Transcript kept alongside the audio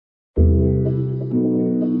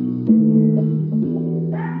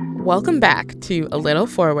Welcome back to A Little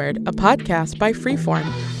Forward, a podcast by Freeform.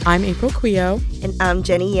 I'm April Quio. And I'm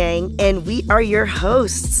Jenny Yang, and we are your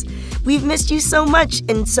hosts. We've missed you so much,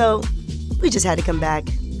 and so we just had to come back.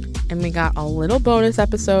 And we got a little bonus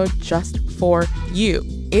episode just for you.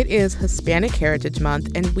 It is Hispanic Heritage Month,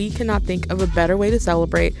 and we cannot think of a better way to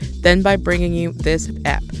celebrate than by bringing you this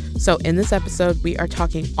ep. So in this episode, we are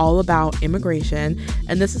talking all about immigration,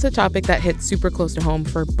 and this is a topic that hits super close to home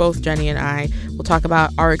for both Jenny and I. We'll talk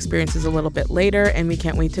about our experiences a little bit later, and we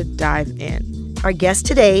can't wait to dive in. Our guests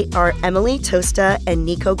today are Emily, Tosta, and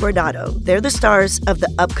Niko Guardado. They're the stars of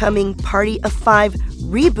the upcoming Party of Five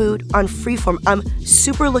reboot on Freeform. I'm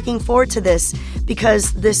super looking forward to this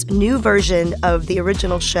because this new version of the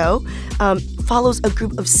original show follows a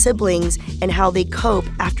group of siblings and how they cope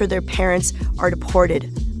after their parents are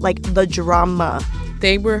deported. Like the drama.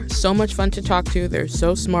 They were so much fun to talk to. They're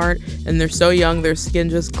so smart and they're so young. Their skin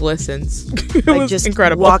just glistens. It was just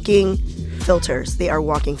incredible. Walking filters. They are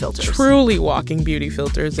walking filters. Truly walking beauty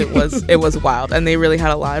filters. It was wild. And they really had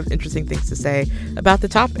a lot of interesting things to say about the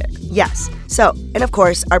topic. Yes. So, and of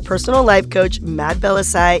course, our personal life coach, Matt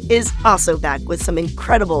Bellassai, is also back with some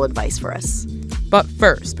incredible advice for us. But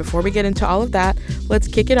first, before we get into all of that, let's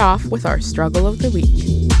kick it off with our struggle of the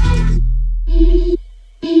week.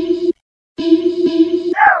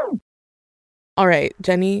 All right,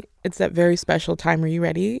 Jenny, it's that very special time. Are you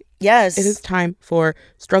ready? Yes. It is time for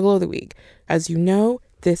Struggle of the Week. As you know,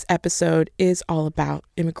 this episode is all about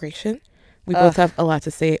immigration. We both have a lot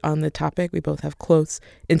to say on the topic. We both have close,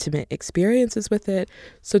 intimate experiences with it.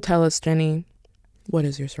 So tell us, Jenny, what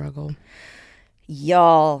is your struggle?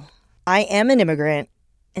 Y'all, I am an immigrant,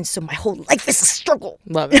 and so my whole life is a struggle.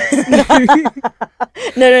 Love it.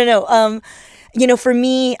 No. For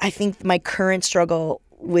me, I think my current struggle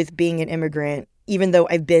with being an immigrant, even though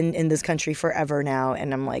I've been in this country forever now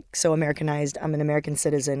and I'm like so Americanized, I'm an American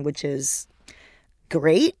citizen, which is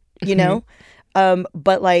great, you know?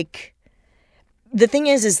 But like the thing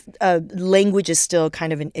is language is still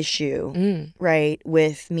kind of an issue, right,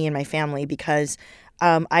 with me and my family because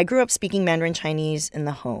I grew up speaking Mandarin Chinese in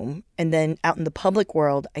the home, and then out in the public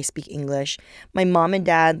world, I speak English. My mom and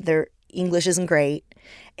dad, their English isn't great,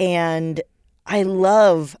 and I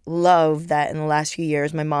love that in the last few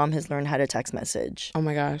years, my mom has learned how to text message. Oh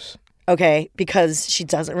my gosh. Okay, because she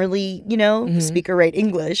doesn't really, speak or write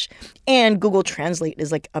English. And Google Translate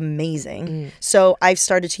is like amazing. So I've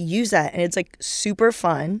started to use that and it's like super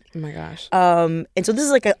fun. Oh my gosh. And so this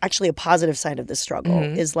is like actually a positive side of this struggle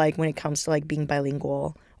is like when it comes to like being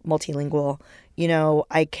bilingual, multilingual,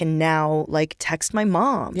 I can now like text my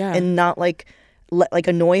mom and not like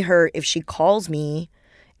annoy her if she calls me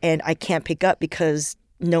and I can't pick up because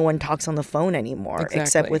no one talks on the phone anymore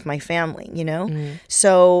except with my family,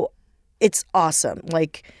 So it's awesome.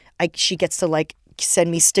 Like she gets to like send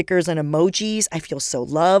me stickers and emojis. I feel so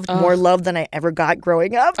loved, more love than I ever got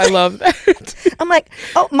growing up. I love that. I'm like,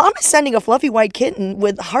 oh, mom is sending a fluffy white kitten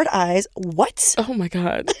with heart eyes. What? Oh my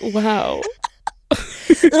God. Wow.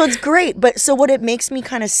 So it's great. But so what it makes me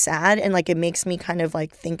kind of sad and like it makes me kind of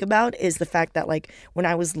like think about is the fact that like when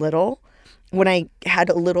I was little, when I had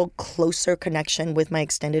a little closer connection with my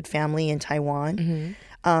extended family in Taiwan,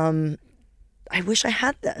 I wish I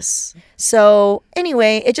had this. So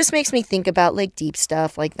anyway, it just makes me think about like deep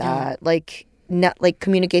stuff like that. Like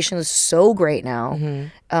communication is so great now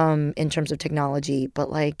in terms of technology,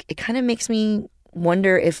 but like it kind of makes me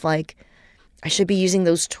wonder if like I should be using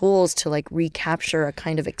those tools to like recapture a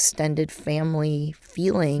kind of extended family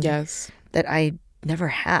feeling that I never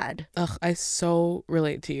had. Ugh, I so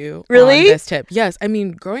relate to you. Really? On this tip. Yes. I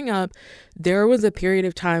mean, growing up, there was a period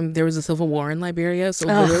of time, there was a civil war in Liberia. So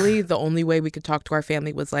literally the only way we could talk to our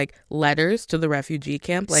family was like letters to the refugee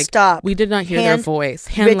camp. Like we did not hear their voice.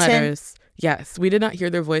 Hand letters. Yes, we did not hear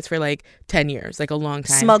their voice for like 10 years, like a long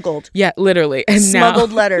time. Smuggled. Yeah, literally. And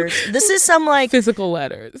smuggled letters. This is some like physical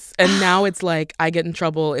letters. And now it's like I get in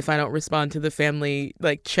trouble if I don't respond to the family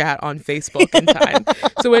like chat on Facebook in time.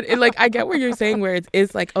 So it like I get what you're saying where it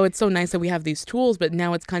is like, oh, it's so nice that we have these tools, but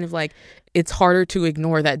now it's kind of like it's harder to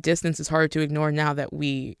ignore. That distance is harder to ignore now that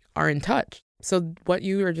we are in touch. So what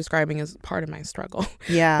you are describing is part of my struggle.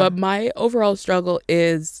 Yeah. But my overall struggle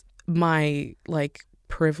is my like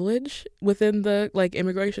privilege within the like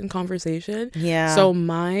immigration conversation. Yeah. So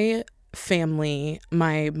my family,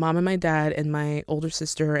 my mom and my dad and my older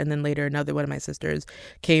sister, and then later another one of my sisters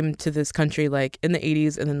came to this country like in the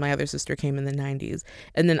 80s, and then my other sister came in the 90s,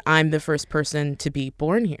 and then I'm the first person to be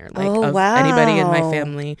born here, like anybody in my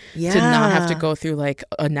family to not have to go through like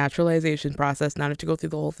a naturalization process, not have to go through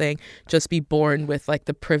the whole thing, just be born with like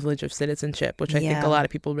the privilege of citizenship, which I think a lot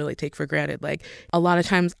of people really take for granted. Like a lot of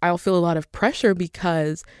times I'll feel a lot of pressure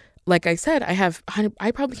because like I said,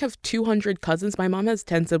 I probably have 200 cousins. My mom has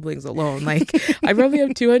 10 siblings alone. Like, I probably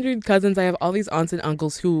have 200 cousins. I have all these aunts and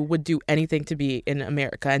uncles who would do anything to be in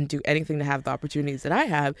America and do anything to have the opportunities that I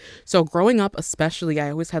have. So growing up, especially,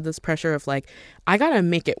 I always had this pressure of like, I gotta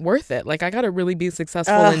make it worth it. Like, I gotta really be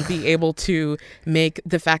successful and be able to make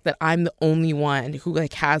the fact that I'm the only one who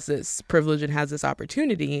like has this privilege and has this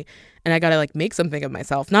opportunity. And I gotta like make something of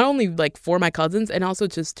myself, not only like for my cousins and also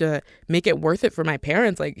just to make it worth it for my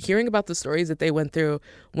parents. Like hearing about the stories that they went through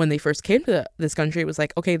when they first came to this country, it was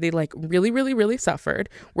like, okay, they like really, really, really suffered.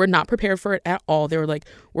 We're not prepared for it at all. They were like,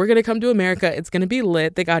 we're gonna come to America. It's gonna be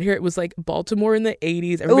lit. They got here. It was like Baltimore in the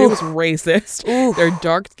 80s. Everybody was racist. They're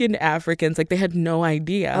dark-skinned Africans. Like they had no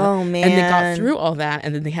idea. Oh man. And they got through all that,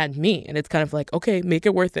 and then they had me. And it's kind of like, okay, make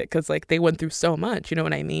it worth it, because like they went through so much. You know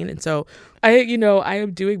what I mean? And so I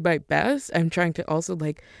am doing my best. I'm trying to also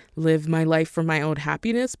like live my life for my own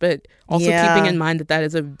happiness, but also keeping in mind that that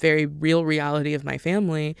is a very real reality of my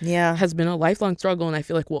family. Yeah. Has been a lifelong struggle, and I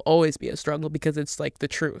feel like will always be a struggle because it's like the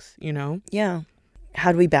truth, you know? Yeah.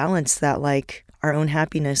 How do we balance that, like our own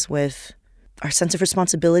happiness with our sense of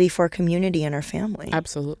responsibility for our community and our family?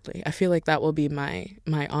 Absolutely. I feel like that will be my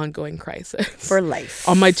ongoing crisis. For life.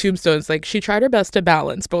 On my tombstone, it's like she tried her best to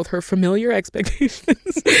balance both her familiar expectations,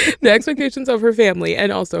 the expectations of her family,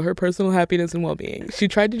 and also her personal happiness and well-being. She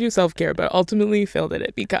tried to do self-care, but ultimately failed at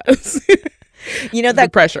it because you know that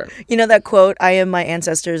the pressure. You know that quote, I am my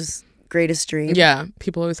ancestors' greatest dream? Yeah.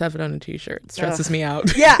 People always have it on a t-shirt. It stresses me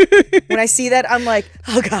out. Yeah. When I see that, I'm like,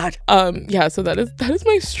 oh God. Yeah, so that is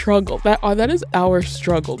my struggle. That is our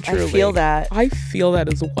struggle, truly. I feel that. I feel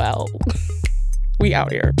that as well. We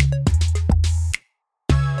out here.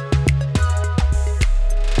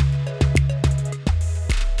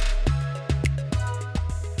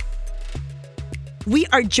 We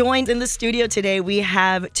are joined in the studio today. We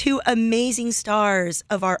have two amazing stars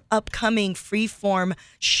of our upcoming Freeform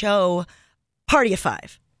show, Party of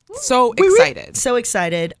Five. So excited. So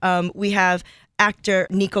excited. We have actor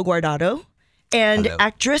Niko Guardado and Hello.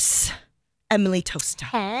 Actress Emily Tosta.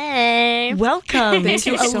 Hey. Welcome Thank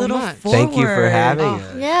to you A so Little much. Forward. Thank you for having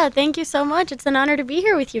us. Yeah, thank you so much. It's an honor to be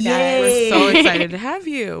here with you guys. Yay. We're so excited to have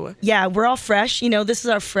you. Yeah, we're all fresh. You know, this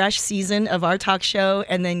is our fresh season of our talk show,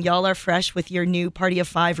 and then y'all are fresh with your new Party of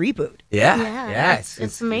Five reboot. Yeah, It's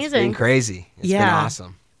it's been amazing. crazy. It's been Yeah.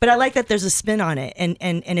 awesome. But I like that there's a spin on it, and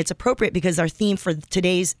it's appropriate because our theme for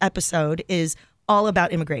today's episode is all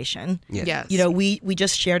about immigration. Yes. You know, we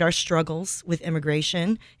just shared our struggles with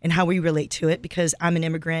immigration and how we relate to it, because I'm an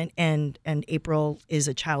immigrant and April is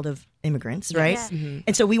a child of immigrants, right? Yeah. Mm-hmm.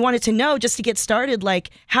 And so we wanted to know, just to get started, like,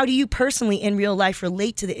 how do you personally in real life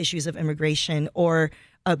relate to the issues of immigration or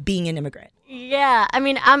being an immigrant? Yeah, I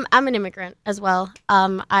mean, I'm an immigrant as well.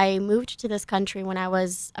 I moved to this country when I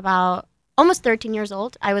was about almost 13 years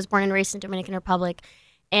old. I was born and raised in Dominican Republic,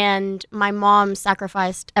 and my mom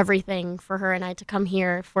sacrificed everything for her and I to come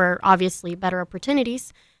here for obviously better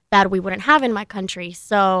opportunities that we wouldn't have in my country.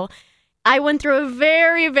 So I went through a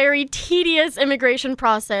very, very tedious immigration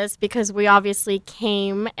process because we obviously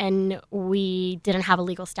came and we didn't have a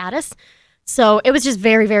legal status. So it was just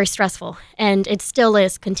very, very stressful. And it still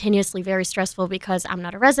is continuously very stressful because I'm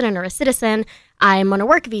not a resident or a citizen. I'm on a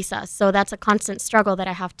work visa. So that's a constant struggle that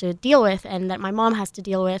I have to deal with and that my mom has to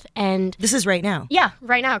deal with. And This is right now. yeah,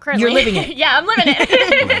 right now, currently. You're living it. Yeah, I'm living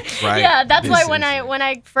it. Right. Yeah, that's This why is when it.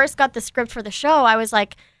 I first got the script for the show, I was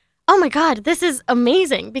like, oh my God, this is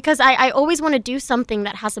amazing, because I always want to do something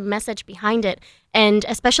that has a message behind it, and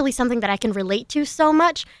especially something that I can relate to so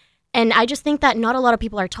much. And I just think that not a lot of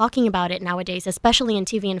people are talking about it nowadays, especially in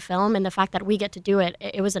TV and film, and the fact that we get to do it,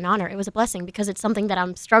 it was an honor. It was a blessing because it's something that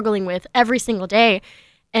I'm struggling with every single day.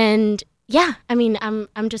 And yeah, I mean,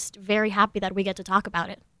 I'm just very happy that we get to talk about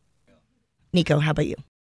it. Niko, how about you?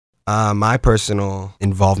 My personal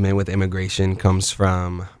involvement with immigration comes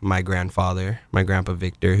from my grandfather, my grandpa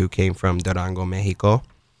Victor, who came from Durango, Mexico,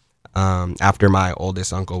 after my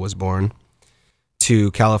oldest uncle was born,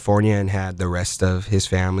 to California and had the rest of his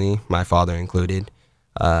family, my father included,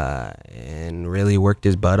 and really worked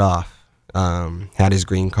his butt off. Had his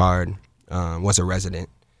green card, was a resident.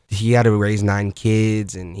 He had to raise 9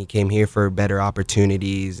 kids, and he came here for better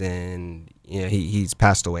opportunities. And you know, he's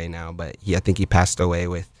passed away now, but I think he passed away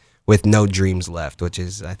with no dreams left, which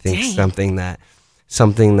is, I think, Dang. something that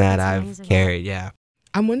That's I've amazing. carried. Yeah.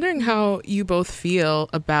 I'm wondering how you both feel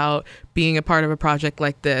about being a part of a project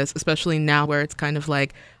like this, especially now where it's kind of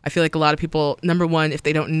like, I feel like a lot of people, number one, if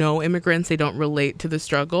they don't know immigrants, they don't relate to the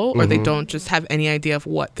struggle, or they don't just have any idea of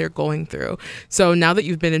what they're going through. So now that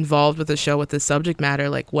you've been involved with the show with this subject matter,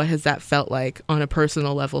 like what has that felt like on a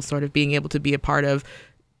personal level, sort of being able to be a part of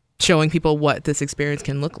showing people what this experience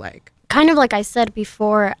can look like. Kind of like I said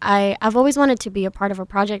before, I've always wanted to be a part of a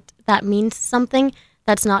project that means something,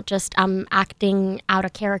 that's not just I'm acting out a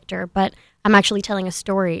character, but I'm actually telling a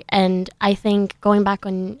story. And I think going back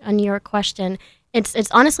on your question, it's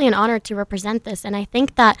honestly an honor to represent this. And I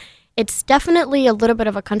think that it's definitely a little bit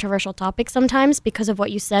of a controversial topic sometimes because of what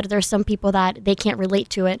you said. There's some people that they can't relate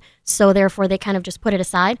to it, so therefore they kind of just put it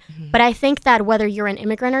aside. But I think that whether you're an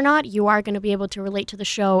immigrant or not, you are going to be able to relate to the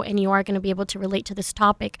show, and you are going to be able to relate to this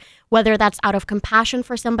topic, whether that's out of compassion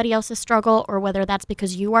for somebody else's struggle or whether that's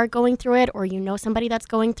because you are going through it or you know somebody that's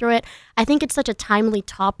going through it. I think it's such a timely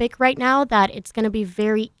topic right now that it's going to be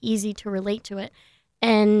very easy to relate to it.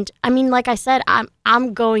 And I mean, like I said,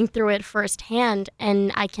 I'm going through it firsthand,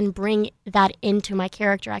 and I can bring that into my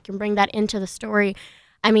character. I can bring that into the story.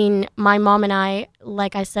 I mean, my mom and I,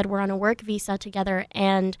 like I said, we're on a work visa together,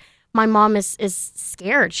 and my mom is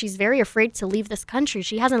scared. She's very afraid to leave this country.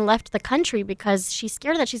 She hasn't left the country because she's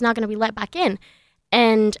scared that she's not going to be let back in.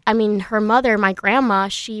 And I mean, her mother, my grandma,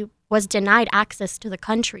 she was denied access to the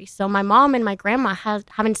country. So my mom and my grandma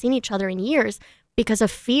haven't seen each other in years because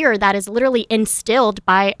of fear that is literally instilled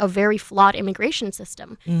by a very flawed immigration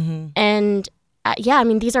system. And yeah, I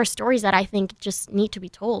mean, these are stories that I think just need to be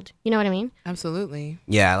told. You know what I mean? Absolutely.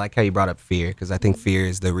 Yeah, I like how you brought up fear, because I think fear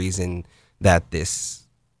is the reason that this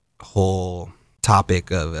whole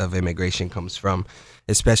topic of immigration comes from,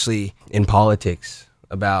 especially in politics.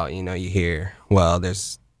 About, you hear, well,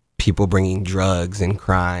 there's people bringing drugs and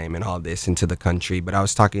crime and all this into the country. But I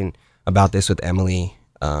was talking about this with Emily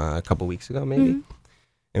a couple weeks ago, maybe.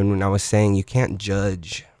 And when I was saying you can't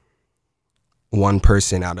judge one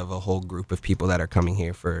person out of a whole group of people that are coming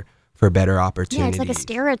here for better opportunities. Yeah, it's like a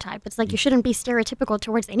stereotype. It's like you shouldn't be stereotypical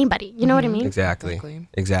towards anybody. You know what I mean?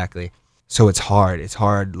 Exactly. So it's hard. It's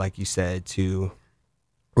hard, like you said, to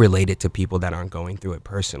relate it to people that aren't going through it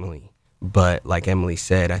personally. But like Emily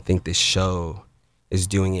said, I think this show is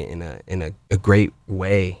doing it in a great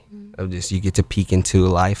way of just, you get to peek into a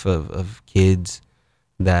life of kids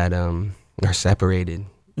that are separated.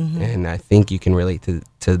 And I think you can relate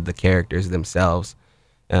to the characters themselves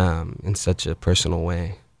in such a personal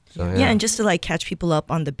way. So, Yeah, and just to like catch people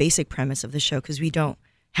up on the basic premise of the show, because we don't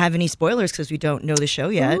have any spoilers because we don't know the show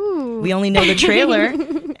yet. We only know the trailer,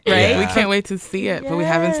 right? Yeah. We can't wait to see it, but we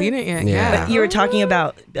haven't seen it yet. Yeah. But you were talking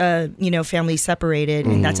about, families separated,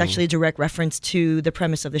 and that's actually a direct reference to the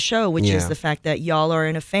premise of the show, which is the fact that y'all are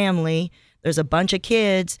in a family. There's a bunch of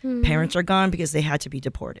kids. Parents are gone because they had to be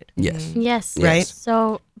deported. Yes. Right?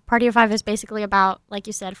 So Party of Five is basically about, like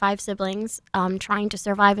you said, 5 siblings trying to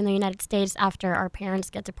survive in the United States after our parents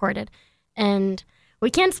get deported. And we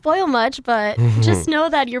can't spoil much, but just know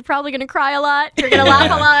that you're probably going to cry a lot. You're going to laugh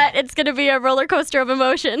a lot. It's going to be a roller coaster of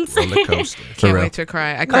emotions. Roller coaster. Can't wait to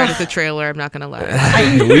cry. I cried at the trailer. I'm not going to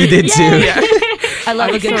lie. We did too. I love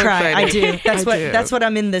a good so cry. I excited. do. That's what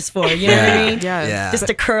I'm in this for. You know what I mean? Yes. Just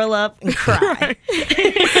to curl up and cry.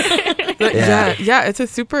 But yeah, it's a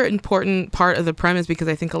super important part of the premise because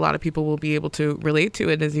I think a lot of people will be able to relate to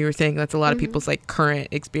it. As you were saying, that's a lot of people's like current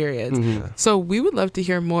experience. So we would love to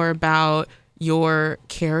hear more about your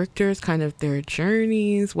characters, kind of their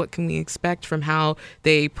journeys. What can we expect from how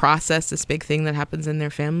they process this big thing that happens in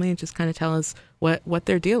their family? Just kind of tell us what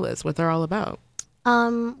their deal is, what they're all about.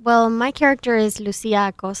 Well, my character is Lucia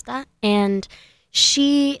Acosta, and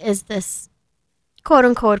she is this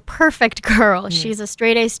quote-unquote perfect girl. She's a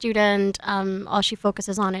straight-A student. All she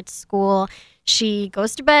focuses on at school. She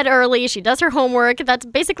goes to bed early. She does her homework. That's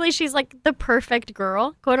basically, she's like the perfect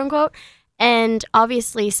girl, quote-unquote. And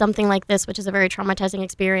obviously something like this, which is a very traumatizing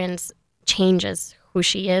experience, changes who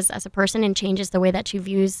she is as a person and changes the way that she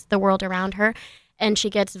views the world around her. And she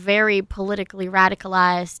gets very politically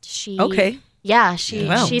radicalized.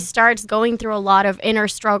 She starts going through a lot of inner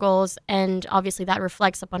struggles, and obviously that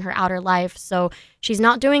reflects upon her outer life. So she's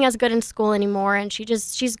not doing as good in school anymore, and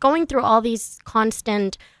she's going through all these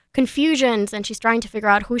constant confusions, and she's trying to figure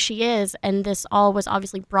out who she is. And this all was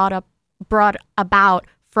obviously brought about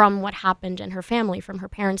from what happened in her family, from her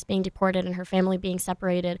parents being deported and her family being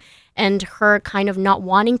separated, and her kind of not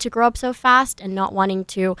wanting to grow up so fast and not wanting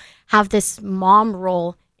to have this mom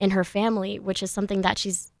role in her family, which is something that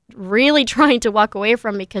she's really trying to walk away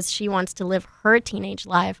from because she wants to live her teenage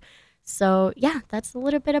life. So yeah, that's a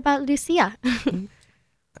little bit about Lucia.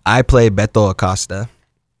 I play Beto Acosta,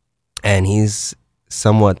 and he's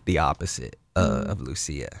somewhat the opposite of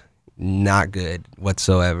Lucia. Not good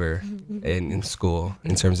whatsoever in school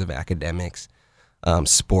in terms of academics.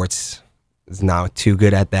 Sports, is not too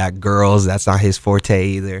good at that. Girls, that's not his forte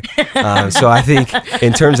either. So I think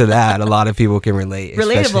in terms of that, a lot of people can relate.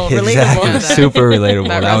 Relatable. Exactly, super relatable.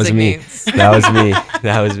 That was me.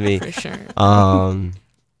 That was me. For sure.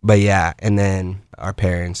 But yeah, and then our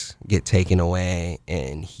parents get taken away,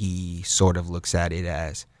 and he sort of looks at it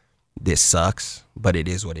as, this sucks, but it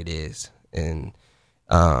is what it is. And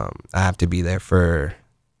I have to be there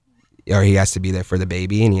he has to be there for the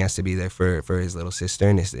baby, and he has to be there for his little sister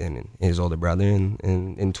and his older brother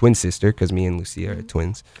and twin sister, because me and Lucia are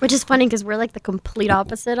twins. Which is funny because we're like the complete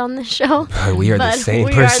opposite on this show. We are the same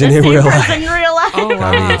person in real life. Oh,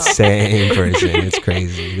 wow. I mean, same person. It's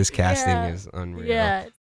crazy. This casting is unreal. Yeah.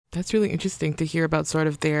 That's really interesting to hear about sort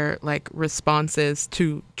of their like responses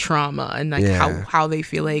to trauma and like how they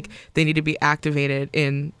feel like they need to be activated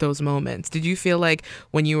in those moments. Did you feel like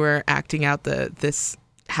when you were acting out this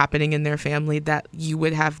happening in their family that you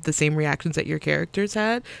would have the same reactions that your characters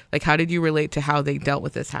had? Like, how did you relate to how they dealt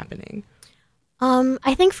with this happening?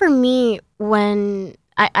 I think for me, when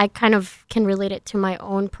I kind of can relate it to my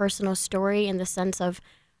own personal story in the sense of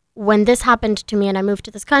when this happened to me and I moved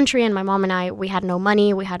to this country, and my mom and we had no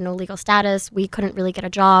money, we had no legal status, we couldn't really get a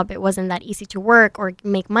job. It wasn't that easy to work or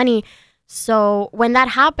make money. So when that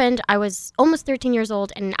happened, I was almost 13 years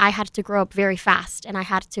old, and I had to grow up very fast, and I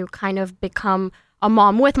had to kind of become a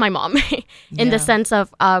mom with my mom in the sense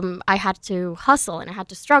of I had to hustle, and I had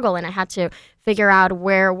to struggle, and I had to figure out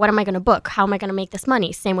what am I going to book? How am I going to make this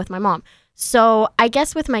money? Same with my mom. So I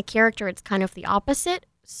guess with my character, it's kind of the opposite.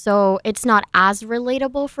 So it's not as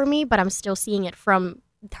relatable for me, but I'm still seeing it from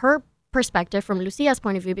her perspective, from Lucia's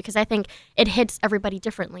point of view, because I think it hits everybody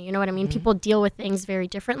differently. You know what I mean? Mm-hmm. People deal with things very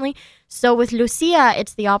differently. So with Lucia,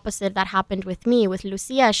 it's the opposite that happened with me. With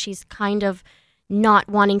Lucia, she's kind of not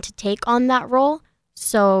wanting to take on that role.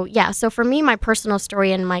 So yeah, so for me, my personal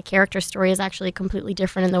story and my character story is actually completely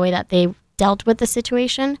different in the way that they dealt with the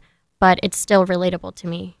situation, but it's still relatable to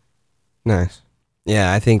me. Nice.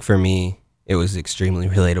 Yeah, I think for me, it was extremely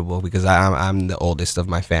relatable because I'm the oldest of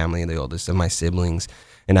my family, the oldest of my siblings,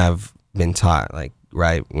 and I've been taught, like,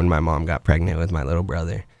 right when my mom got pregnant with my little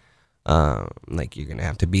brother, like, you're gonna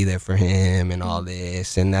have to be there for him and all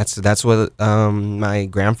this, and that's what my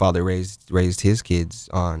grandfather raised his kids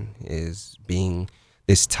on, is being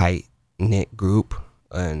this tight knit group,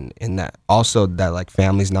 and that also that like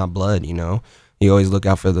family's not blood, you know. You always look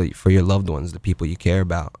out for your loved ones, the people you care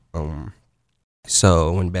about.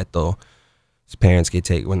 So when the parents get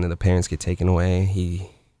taken away,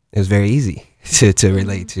 it was very easy to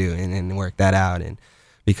relate to and work that out, and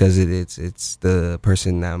because it's the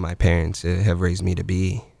person that my parents have raised me to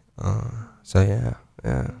be. So yeah,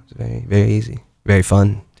 it's very, very easy, very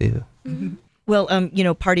fun too. Mm-hmm. Well,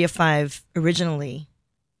 Party of Five originally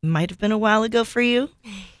might have been a while ago for you,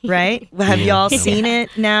 right? Have y'all seen it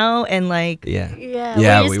now? And like, we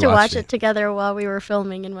used to watch it together while we were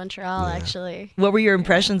filming in Montreal. Actually, what were your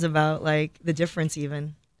impressions about like the difference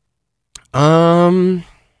even? Yeah,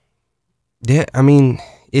 I mean,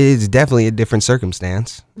 it's definitely a different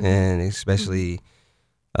circumstance, and especially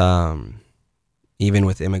even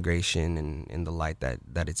with immigration and the light that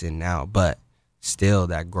it's in now, but still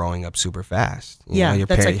that growing up super fast. You know,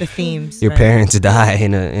 that's like the themes. Your parents die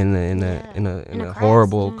in a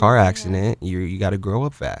horrible car accident. You got to grow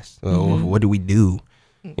up fast. Well, what do we do?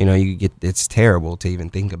 You know, it's terrible to even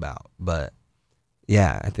think about. But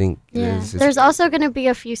yeah, I think there's also going to be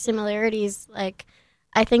a few similarities. Like,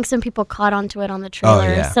 I think some people caught onto it on the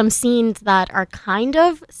trailer. Some scenes that are kind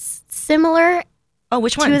of similar. Oh,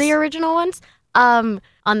 which ones? To the original ones.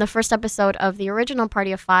 On the first episode of the original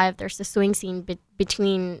Party of Five, there's the swing scene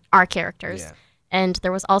between our characters, and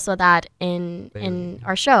there was also that in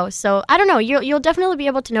our show. So I don't know. You'll definitely be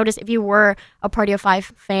able to notice, if you were a Party of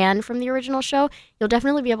Five fan from the original show, you'll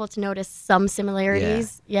definitely be able to notice some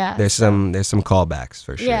similarities. Yeah. There's some callbacks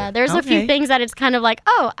for sure. Yeah. There's a few things that it's kind of like,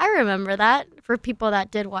 oh, I remember that, for people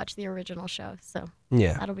that did watch the original show. So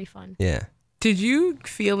that'll be fun. Yeah. Did you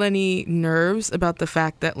feel any nerves about the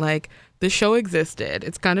fact that, like, the show existed?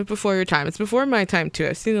 It's kind of before your time. It's before my time, too.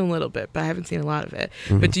 I've seen a little bit, but I haven't seen a lot of it.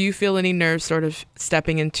 Mm-hmm. But do you feel any nerves sort of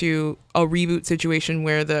stepping into a reboot situation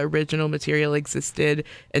where the original material existed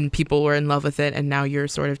and people were in love with it, and now you're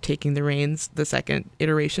sort of taking the reins, the second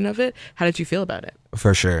iteration of it? How did you feel about it?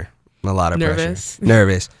 For sure. A lot of Nervous? Pressure.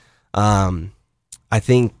 Nervous. I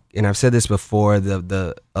think, and I've said this before,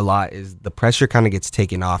 a lot is the pressure kind of gets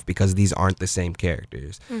taken off because these aren't the same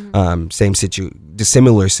characters. Mm-hmm.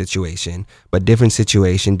 Similar situation, but different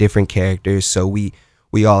situation, different characters. So we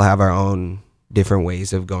all have our own different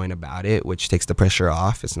ways of going about it, which takes the pressure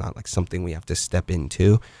off. It's not like something we have to step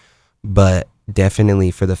into. but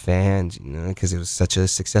definitely for the fans, because it was such a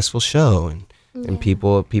successful show, and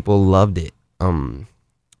people loved it. And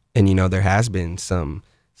there has been some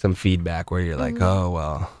feedback where you're like, oh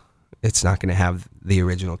well, it's not going to have the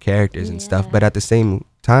original characters and stuff, but at the same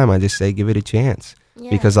time, I just say give it a chance,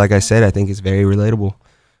 because like I said, I think it's very relatable.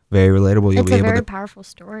 Very relatable. It's a very powerful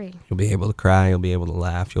story. You'll be able to cry. You'll be able to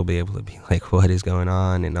laugh. You'll be able to be like, what is going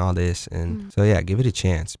on and all this. And so, yeah, give it a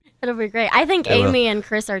chance. It'll be great. I think Amy and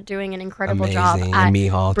Chris are doing an incredible job at and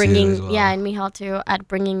Mihal bringing, too, as well. and Mihal too, at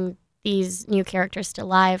bringing these new characters to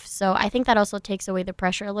life. So I think that also takes away the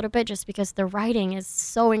pressure a little bit, just because the writing is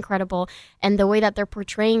so incredible and the way that they're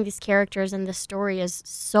portraying these characters and the story is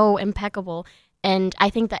so impeccable. And I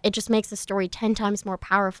think that it just makes the story 10 times more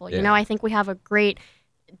powerful. Yeah. I think we have a great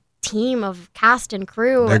team of cast and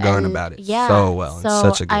crew. They're going about it so well, in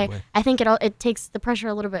such a good way. I think it takes the pressure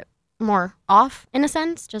a little bit more off, in a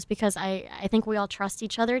sense, just because I think we all trust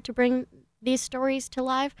each other to bring these stories to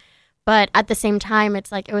life. But at the same time,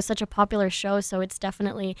 it's like it was such a popular show, so it's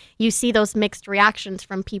definitely, you see those mixed reactions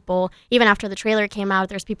from people. Even after the trailer came out,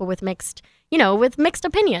 there's people with mixed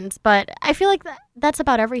opinions. But I feel like that's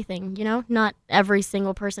about everything, Not every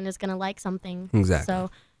single person is going to like something. Exactly.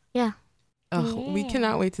 So, yeah. Oh, we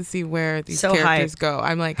cannot wait to see where these So characters hyped. go.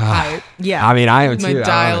 I'm like hyped. Yeah. I mean, I am My too.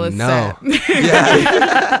 dial is No. set.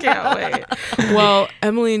 Yeah. Can't wait. Well,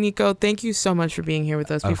 Emily and Nico, thank you so much for being here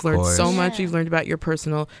with us. We've learned so much. We've learned about your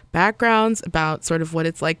personal backgrounds, about sort of what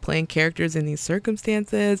it's like playing characters in these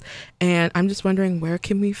circumstances. And I'm just wondering, where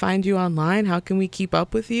can we find you online? How can we keep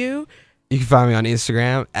up with you? You can find me on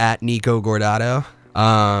Instagram at Niko Guardado,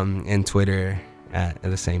 and Twitter at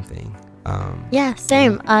the same thing. Yeah,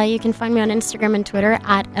 same. You can find me on Instagram and Twitter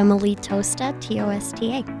at Emily Tosta,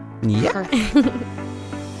 Tosta. Yeah.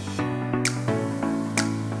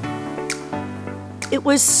 It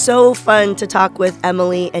was so fun to talk with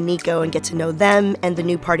Emily and Nico and get to know them and the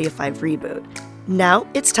new Party of Five reboot. Now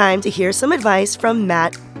it's time to hear some advice from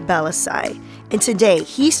Matt Bellassai. And today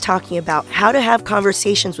he's talking about how to have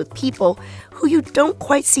conversations with people who you don't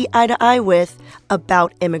quite see eye to eye with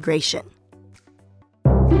about immigration.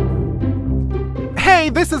 Hey,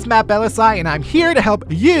 this is Matt Bellassai, and I'm here to help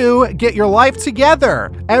you get your life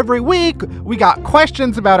together. Every week, we got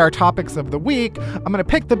questions about our topics of the week. I'm going to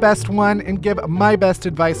pick the best one and give my best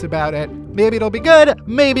advice about it. Maybe it'll be good,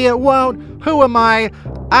 maybe it won't. Who am I?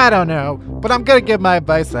 I don't know, but I'm going to give my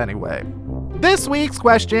advice anyway. This week's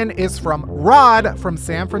question is from Rod from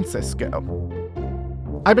San Francisco.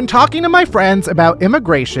 I've been talking to my friends about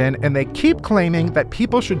immigration, and they keep claiming that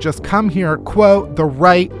people should just come here, quote, the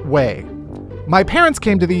right way. My parents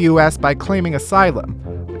came to the U.S. by claiming asylum.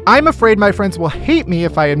 I'm afraid my friends will hate me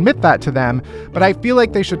if I admit that to them, but I feel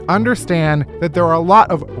like they should understand that there are a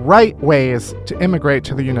lot of right ways to immigrate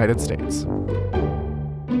to the United States.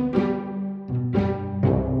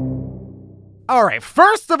 All right,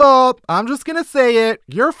 first of all, I'm just gonna say it.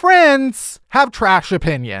 Your friends have trash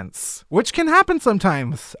opinions, which can happen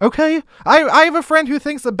sometimes, okay? I have a friend who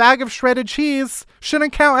thinks a bag of shredded cheese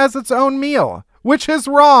shouldn't count as its own meal, which is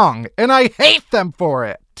wrong, and I hate them for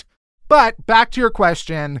it. But back to your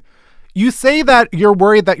question, you say that you're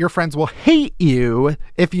worried that your friends will hate you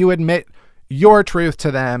if you admit your truth to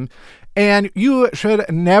them, and you should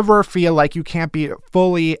never feel like you can't be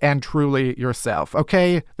fully and truly yourself,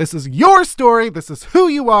 okay? This is your story. This is who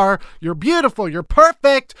you are. You're beautiful. You're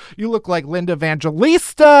perfect. You look like Linda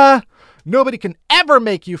Evangelista. Nobody can ever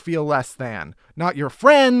make you feel less than. Not your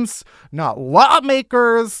friends, not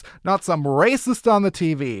lawmakers, not some racist on the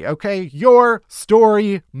TV, okay? Your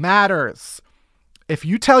story matters. If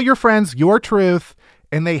you tell your friends your truth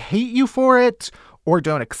and they hate you for it or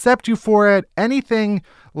don't accept you for it, anything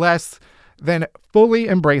less than fully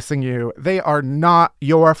embracing you, they are not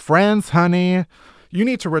your friends, honey. You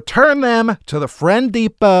need to return them to the Friend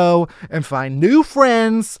Depot and find new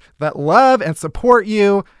friends that love and support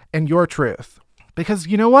you and your truth. Because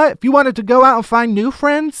you know what? If you wanted to go out and find new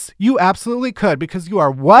friends, you absolutely could, because you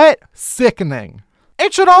are what? Sickening.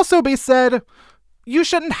 It should also be said, you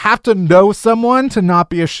shouldn't have to know someone to not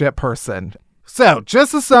be a shit person. So,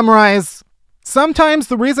 just to summarize, sometimes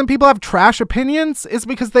the reason people have trash opinions is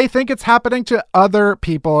because they think it's happening to other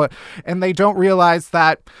people, and they don't realize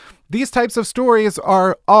that these types of stories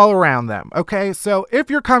are all around them, okay? So if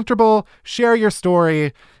you're comfortable, share your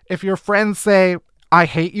story. If your friends say, I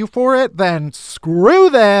hate you for it, then screw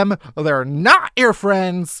them. They're not your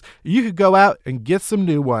friends. You could go out and get some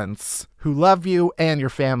new ones who love you and your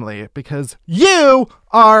family, because you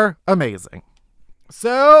are amazing.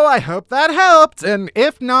 So I hope that helped. And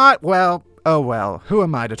if not, well, oh well, who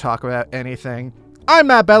am I to talk about anything? I'm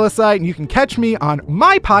Matt Bellassai, and you can catch me on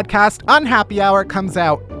my podcast, Unhappy Hour. It comes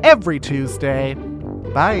out every Tuesday.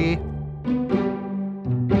 Bye.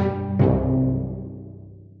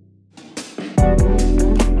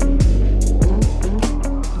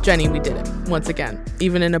 Jenny, we did it once again.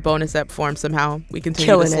 Even in a bonus ep form, somehow we continue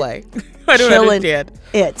Killing to it. slay. I don't Killing understand.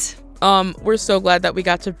 it. We're so glad that we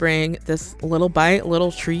got to bring this little bite,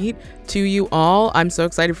 little treat to you all. I'm so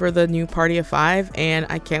excited for the new Party of Five, and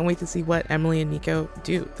I can't wait to see what Emily and Nico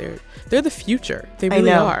do. They're the future. They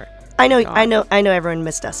really are. I know everyone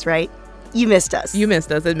missed us, right? You missed us. You missed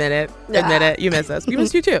us. Admit it. Admit it. You missed us. We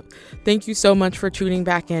missed you too. Thank you so much for tuning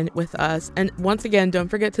back in with us. And once again, don't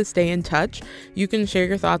forget to stay in touch. You can share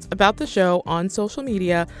your thoughts about the show on social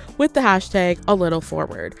media with the hashtag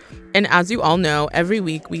 #AlittleForward. And as you all know, every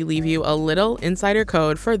week we leave you a little insider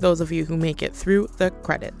code for those of you who make it through the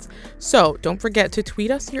credits. So don't forget to tweet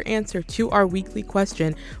us your answer to our weekly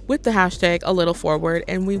question with the hashtag #AlittleForward,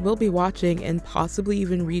 and we will be watching and possibly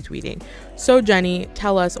even retweeting. So Jenny,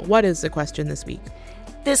 tell us, what is the question this week?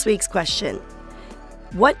 This week's question: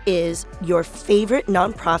 what is your favorite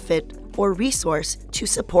nonprofit or resource to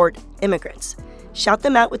support immigrants? Shout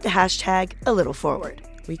them out with the hashtag #AlittleForward.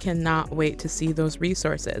 We cannot wait to see those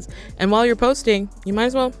resources. And while you're posting, you might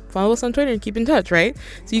as well follow us on Twitter and keep in touch, right?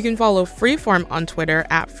 So you can follow Freeform on Twitter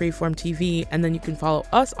at FreeformTV, and then you can follow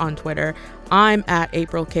us on Twitter. I'm at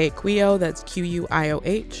April K. Quio, that's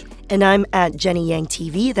QUIOH. And I'm at Jenny Yang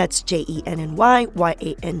TV, that's JENNYYANG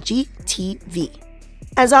TV.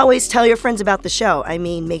 As always, tell your friends about the show.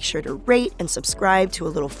 Make sure to rate and subscribe to A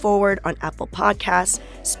Little Forward on Apple Podcasts,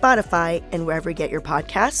 Spotify, and wherever you get your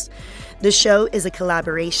podcasts. The show is a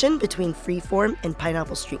collaboration between Freeform and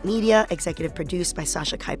Pineapple Street Media, executive produced by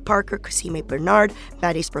Sasha Kai Parker, Kusime Bernard,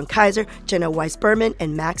 Maddie Sprung-Kaiser, Jenna Weiss-Berman,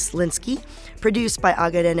 and Max Linsky. Produced by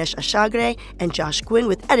Agadenesh Ashagre and Josh Gwynn,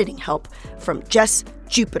 with editing help from Jess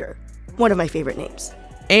Jupiter, one of my favorite names.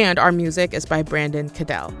 And our music is by Brandon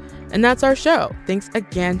Cadell. And that's our show. Thanks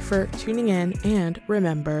again for tuning in, and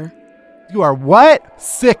remember, You are what?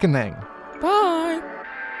 Sickening. bye.